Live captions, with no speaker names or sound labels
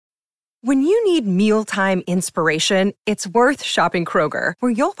When you need mealtime inspiration, it's worth shopping Kroger,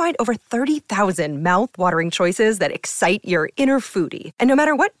 where you'll find over 30,000 mouth-watering choices that excite your inner foodie. And no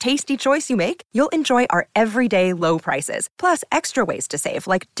matter what tasty choice you make, you'll enjoy our everyday low prices, plus extra ways to save,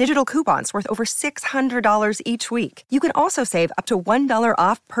 like digital coupons worth over $600 each week. You can also save up to $1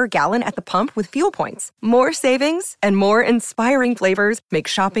 off per gallon at the pump with fuel points. More savings and more inspiring flavors make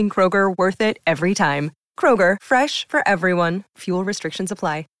shopping Kroger worth it every time. Kroger, fresh for everyone. Fuel restrictions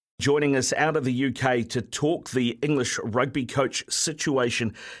apply. Joining us out of the UK to talk the English rugby coach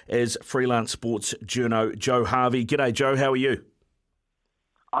situation is freelance sports journo Joe Harvey. G'day, Joe. How are you?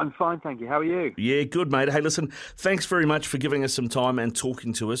 I'm fine, thank you. How are you? Yeah, good, mate. Hey, listen, thanks very much for giving us some time and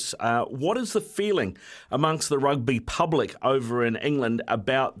talking to us. What is the feeling amongst the rugby public over in England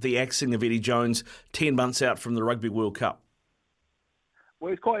about the axing of Eddie Jones 10 months out from the Rugby World Cup?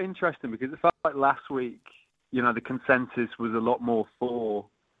 Well, it's quite interesting because it felt like last week, the consensus was a lot more for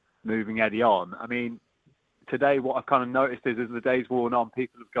moving Eddie on. I mean, today what I've kind of noticed is as the day's worn on,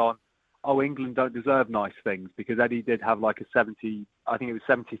 people have gone, oh, England don't deserve nice things, because Eddie did have like a 73%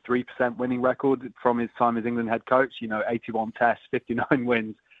 winning record from his time as England head coach, 81 tests, 59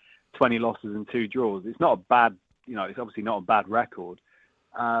 wins, 20 losses and 2 draws. It's not a bad, it's obviously not a bad record.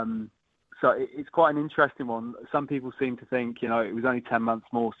 So it's quite an interesting one. Some people seem to think, it was only 10 months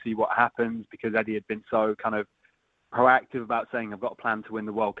more, see what happens, because Eddie had been so kind of proactive about saying, I've got a plan to win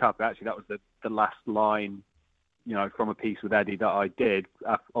the World Cup. Actually, that was the last line, from a piece with Eddie that I did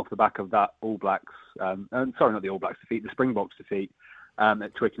off the back of that All Blacks, not the All Blacks defeat, the Springboks defeat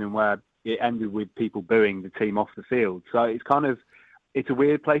at Twickenham, where it ended with people booing the team off the field. So it's a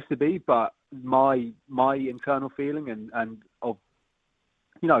weird place to be, but my internal feeling and of,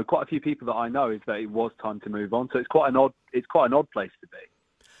 quite a few people that I know is that it was time to move on. So it's quite an odd place to be.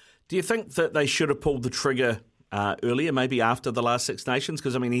 Do you think that they should have pulled the trigger earlier, maybe after the last Six Nations?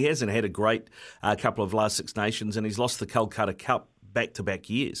 Because, he hasn't had a great couple of last Six Nations, and he's lost the Calcutta Cup back-to-back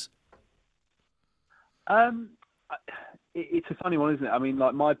years. It's a funny one, isn't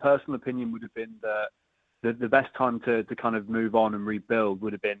it? My personal opinion would have been that the best time to kind of move on and rebuild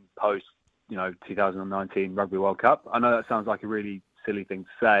would have been post, 2019 Rugby World Cup. I know that sounds like a really silly thing to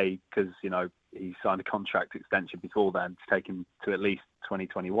say because, he signed a contract extension before then to take him to at least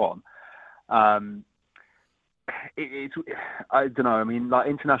 2021. I don't know.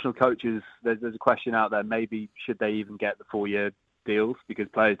 International coaches, there's a question out there. Maybe should they even get the 4-year deals, because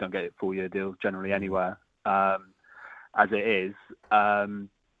players don't get 4-year deals generally anywhere, as it is. And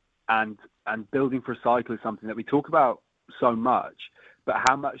building for a cycle is something that we talk about so much, but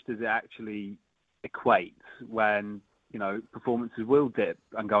how much does it actually equate when performances will dip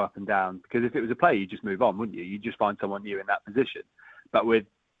and go up and down? Because if it was a player, you just move on, wouldn't you? You just find someone new in that position. But with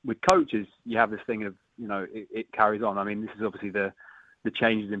coaches, you have this thing of, it carries on. This is obviously the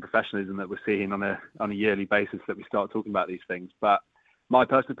changes in professionalism that we're seeing on a yearly basis that we start talking about these things. But my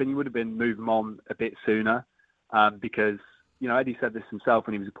personal opinion would have been move him on a bit sooner, because, Eddie said this himself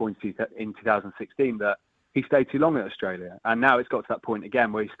when he was appointed in 2016, that he stayed too long at Australia. And now it's got to that point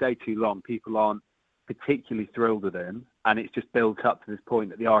again where he stayed too long. People aren't particularly thrilled with him. And it's just built up to this point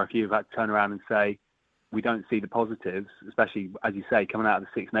that the RFU have had to turn around and say, we don't see the positives, especially, as you say, coming out of the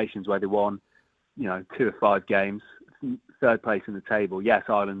Six Nations where they won, 2 of 5 games, 3rd place in the table. Yes,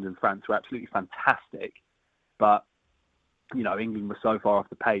 Ireland and France were absolutely fantastic, but, England was so far off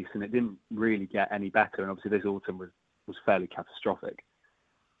the pace and it didn't really get any better. And obviously this autumn was fairly catastrophic.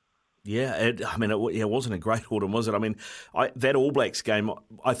 Yeah, it wasn't a great autumn, was it? That All Blacks game,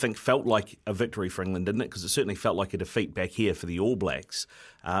 I think, felt like a victory for England, didn't it? Because it certainly felt like a defeat back here for the All Blacks.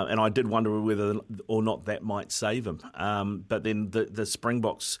 And I did wonder whether or not that might save them. But then the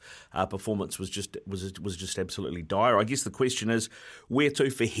Springboks performance was just absolutely dire. I guess the question is, where to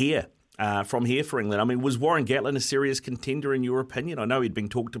from here for England? Was Warren Gatland a serious contender in your opinion? I know he'd been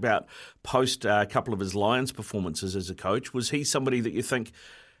talked about post a couple of his Lions performances as a coach. Was he somebody that you think,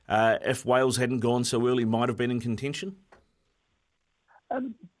 if Wales hadn't gone so early, might have been in contention?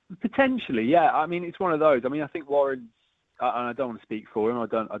 Potentially, yeah. It's one of those. I think Warren's, and I don't want to speak for him. I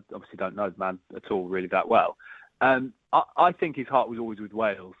obviously don't know the man at all really that well. I think his heart was always with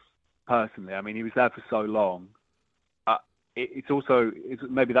Wales, personally. He was there for so long.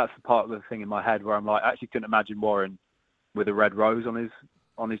 Maybe that's the part of the thing in my head where I'm like, I actually couldn't imagine Warren with a red rose on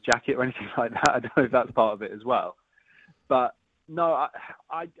his jacket or anything like that. I don't know if that's part of it as well. But no,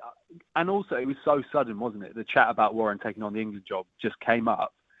 and also it was so sudden, wasn't it? The chat about Warren taking on the England job just came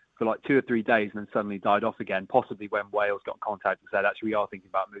up for like 2 or 3 days and then suddenly died off again, possibly when Wales got in contact and said, actually, we are thinking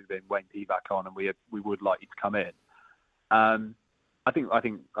about moving Wayne Pivac on and we would like you to come in. I think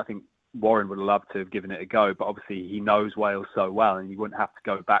Warren would have loved to have given it a go, but obviously he knows Wales so well, and he wouldn't have to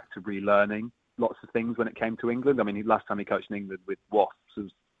go back to relearning lots of things when it came to England. I mean, last time he coached in England with Wasps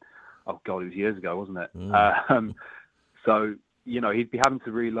was, it was years ago, wasn't it? So, he'd be having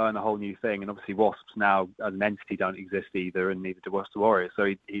to relearn a whole new thing, and obviously Wasps now as an entity don't exist either, and neither do Worcester Warriors. So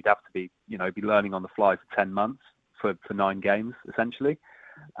he'd have to be, be learning on the fly for 10 months for 9 games, essentially.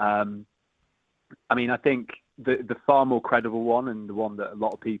 I mean, I think the far more credible one, and the one that a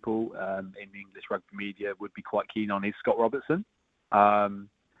lot of people in the English rugby media would be quite keen on, is Scott Robertson. And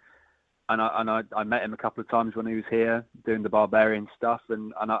I met him a couple of times when he was here doing the Barbarian stuff,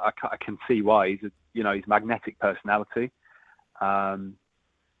 and I can see why. He's a magnetic personality.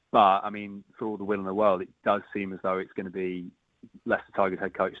 But I mean, for all the will in the world, it does seem as though it's going to be Leicester Tigers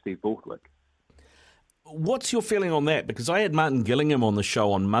head coach Steve Borthwick. What's your feeling on that? Because I had Martin Gillingham on the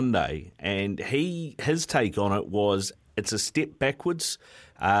show on Monday, and his take on it was it's a step backwards.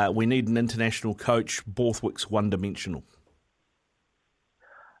 We need an international coach. Borthwick's one-dimensional.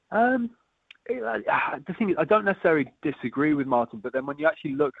 The thing is, I don't necessarily disagree with Martin, but then when you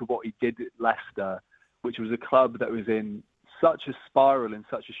actually look at what he did at Leicester, which was a club that was in such a spiral in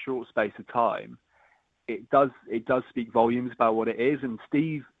such a short space of time, it does speak volumes about what it is. And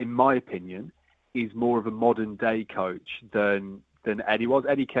Steve, in my opinion, is more of a modern day coach than Eddie was.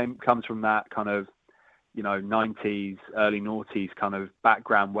 Eddie comes from that kind of 90s, early noughties kind of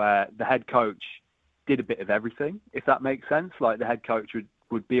background where the head coach did a bit of everything, if that makes sense. Like the head coach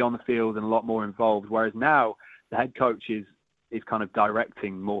would be on the field and a lot more involved, whereas now the head coach is kind of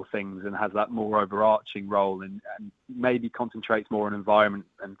directing more things and has that more overarching role and maybe concentrates more on environment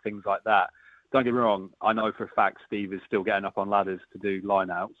and things like that. Don't get me wrong, I know for a fact Steve is still getting up on ladders to do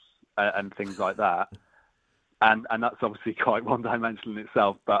line-outs and things like that. And that's obviously quite one-dimensional in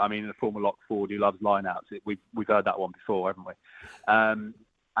itself. But, I mean, a former lock forward who loves line-outs, we've heard that one before, haven't we?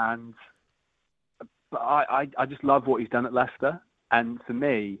 But I just love what he's done at Leicester. And for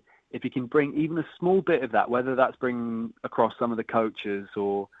me, if he can bring even a small bit of that, whether that's bringing across some of the coaches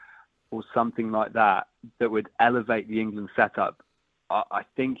or something like that, that would elevate the England setup, I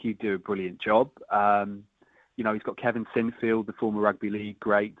think he'd do a brilliant job. He's got Kevin Sinfield, the former rugby league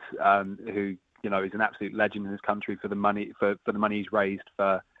great, who is an absolute legend in his country for the money he's raised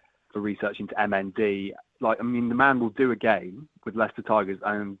for research into MND. The man will do a game with Leicester Tigers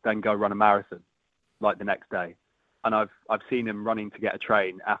and then go run a marathon the next day. And I've seen him running to get a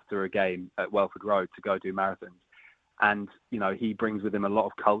train after a game at Welford Road to go do marathons. And, he brings with him a lot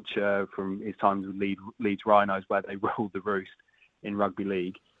of culture from his times with Leeds Rhinos, where they ruled the roost in rugby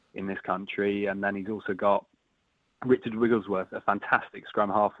league in this country. And then he's also got Richard Wigglesworth, a fantastic scrum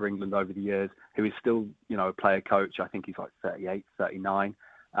half for England over the years, who is still, a player coach. I think he's 38, 39.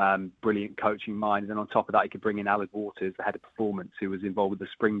 Brilliant coaching mind. And then on top of that, he could bring in Aled Waters, the head of performance, who was involved with the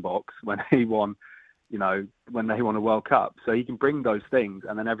Springboks when he won when they won a World Cup. So he can bring those things,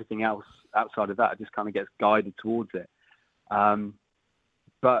 and then everything else outside of that just kind of gets guided towards it.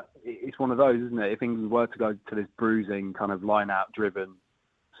 But it's one of those, isn't it? If England were to go to this bruising kind of line-out driven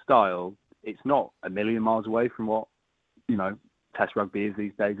style, it's not a million miles away from what, Test rugby is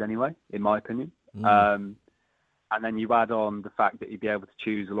these days anyway, in my opinion. And then you add on the fact that he'd be able to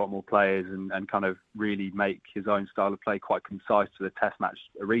choose a lot more players and kind of really make his own style of play quite concise to the Test match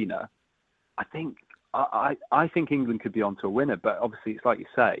arena. I think England could be onto a winner, but obviously it's like you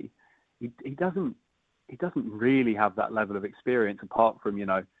say, he doesn't really have that level of experience apart from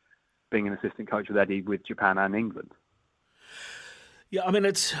being an assistant coach with Eddie with Japan and England. Yeah, I mean,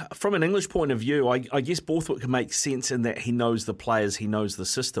 it's from an English point of view, I guess Borthwick can make sense in that he knows the players, he knows the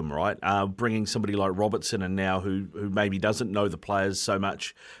system, right? Bringing somebody like Robertson in now who maybe doesn't know the players so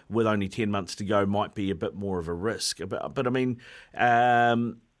much with only 10 months to go might be a bit more of a risk. But I mean,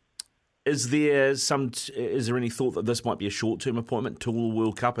 is there any thought that this might be a short-term appointment till the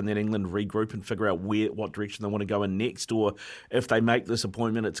World Cup and then England regroup and figure out what direction they want to go in next? Or if they make this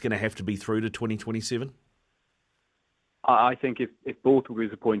appointment, it's going to have to be through to 2027? I think if Borthwick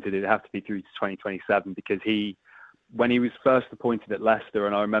was appointed, it'd have to be through to 2027 because when he was first appointed at Leicester,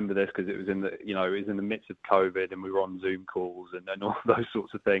 and I remember this because it was in the midst of COVID and we were on Zoom calls and all those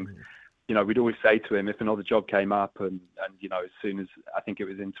sorts of things. We'd always say to him if another job came up and as soon as I think it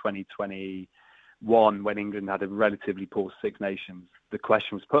was in 2021 when England had a relatively poor Six Nations, the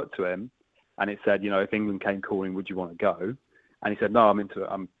question was put to him and it said, if England came calling, would you want to go? And he said, no,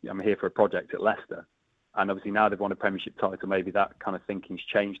 I'm here for a project at Leicester. And obviously now they've won a Premiership title, maybe that kind of thinking's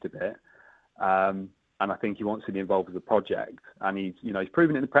changed a bit. And I think he wants to be involved with the project. And he's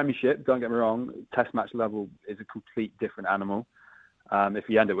proven it in the Premiership, don't get me wrong, Test match level is a complete different animal. If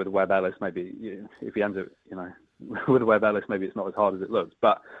you end up with a Webb Ellis, maybe if you end up, with a Webb Ellis, maybe it's not as hard as it looks.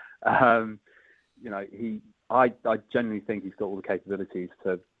 But I genuinely think he's got all the capabilities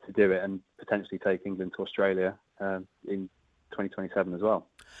to do it and potentially take England to Australia in 2027 as well.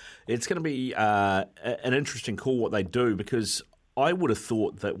 It's going to be an interesting call what they do, because I would have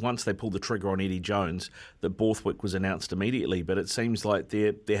thought that once they pulled the trigger on Eddie Jones, that Borthwick was announced immediately, but it seems like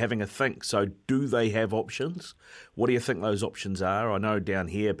they're having a think. So do they have options? What do you think those options are? I know down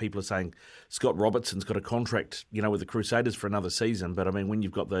here people are saying Scott Robertson's got a contract, with the Crusaders for another season, but I mean, when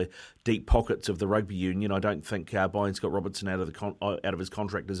you've got the deep pockets of the rugby union, I don't think buying Scott Robertson out of his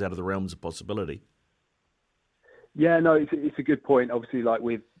contract is out of the realms of possibility. Yeah, no, it's a good point. Obviously, like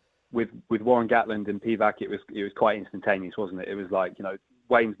with Warren Gatland and Pivac, it was quite instantaneous, wasn't it? It was like,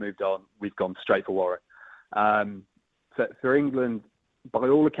 Wayne's moved on, we've gone straight for Warren. For England, by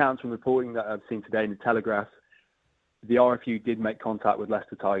all accounts from reporting that I've seen today in the Telegraph, the RFU did make contact with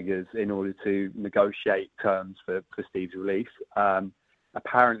Leicester Tigers in order to negotiate terms for Steve's release.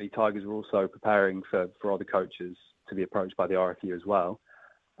 Apparently, Tigers were also preparing for other coaches to be approached by the RFU as well.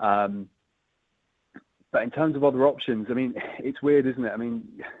 But in terms of other options, I mean, it's weird, isn't it? I mean,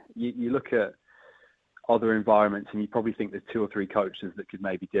 you look at other environments and you probably think there's 2 or 3 coaches that could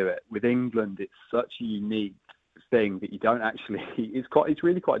maybe do it. With England, it's such a unique thing that you don't actually, it's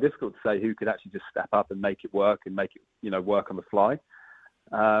really quite difficult to say who could actually just step up and make it work and make it, work on the fly.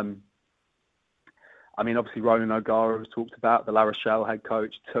 I mean, obviously Ronan O'Gara was talked about. The La Rochelle head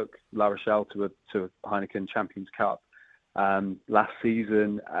coach took La Rochelle to a Heineken Champions Cup last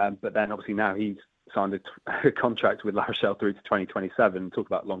season, but then obviously now he's signed a contract with La Rochelle through to 2027. Talk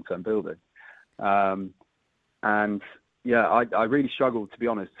about long-term building. And yeah, I really struggled, to be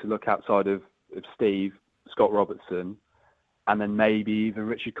honest, to look outside of Steve, Scott Robertson, and then maybe even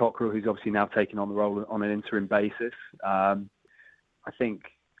Richard Cockrell, who's obviously now taking on the role on an interim basis. I think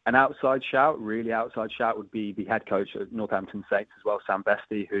an really outside shout would be the head coach at Northampton Saints as well, Sam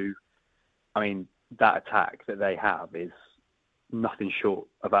Vesti, who, I mean, that attack that they have is nothing short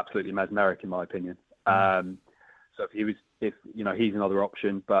of absolutely mesmeric, in my opinion. So if he's another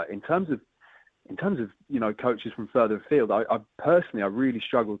option. But in terms of coaches from further afield, I personally really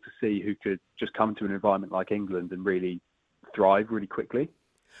struggle to see who could just come to an environment like England and really thrive really quickly.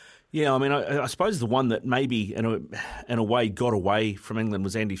 Yeah, I mean, I suppose the one that maybe in a way got away from England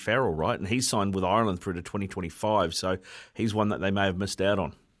was Andy Farrell, right? And he signed with Ireland through to 2025, so he's one that they may have missed out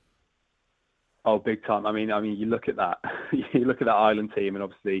on. Oh, big time. I mean, you look at that. You look at that Ireland team, and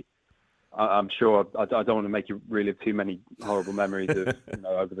obviously, I'm sure I don't want to make you relive too many horrible memories of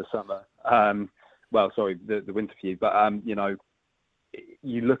over the summer. The winter for you. But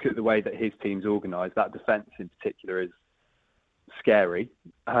you look at the way that his team's organised. That defence in particular is scary.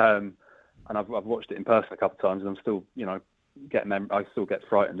 And I've watched it in person a couple of times, and I'm still I still get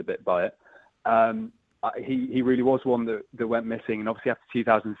frightened a bit by it. He really was one that went missing, and obviously after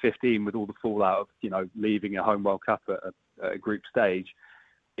 2015, with all the fallout of leaving a home World Cup at a group stage,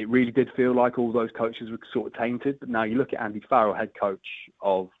 it really did feel like all those coaches were sort of tainted. But now you look at Andy Farrell, head coach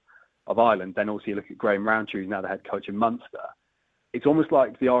of Ireland, then also you look at Graham Rowntree, who's now the head coach of Munster. It's almost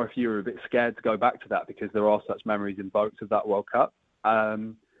like the RFU are a bit scared to go back to that because there are such memories invoked of that World Cup.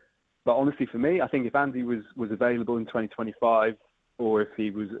 But honestly, for me, I think if Andy was available in 2025, or if he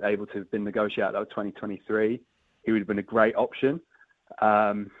was able to have been negotiated out of 2023, he would have been a great option.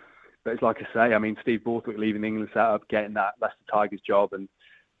 But it's like I say, I mean, Steve Borthwick leaving the England setup, getting that Leicester Tigers job and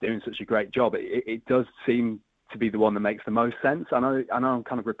doing such a great job, it does seem to be the one that makes the most sense. I know I'm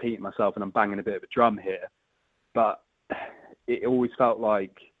kind of repeating myself and I'm banging a bit of a drum here, but it always felt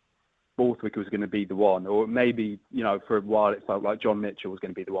like Borthwick was going to be the one, or maybe, for a while it felt like John Mitchell was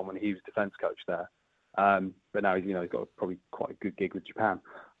going to be the one when he was defence coach there. But now he's got probably quite a good gig with Japan.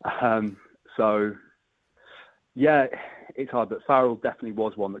 So yeah, it's hard, but Farrell definitely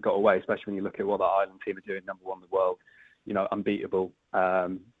was one that got away, especially when you look at what the Ireland team are doing, number one in the world, unbeatable.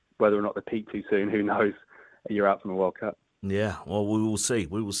 Whether or not they peak too soon, who knows? A year out from the World Cup. Yeah, well, we will see.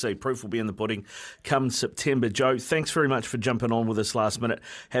 We will see. Proof will be in the pudding come September. Joe, thanks very much for jumping on with us last minute,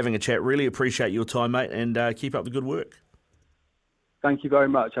 having a chat. Really appreciate your time, mate, and keep up the good work. Thank you very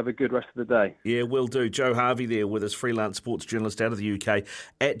much. Have a good rest of the day. Yeah, will do. Joe Harvey there with us, freelance sports journalist out of the UK,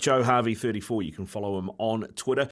 at Joe Harvey 34. You can follow him on Twitter.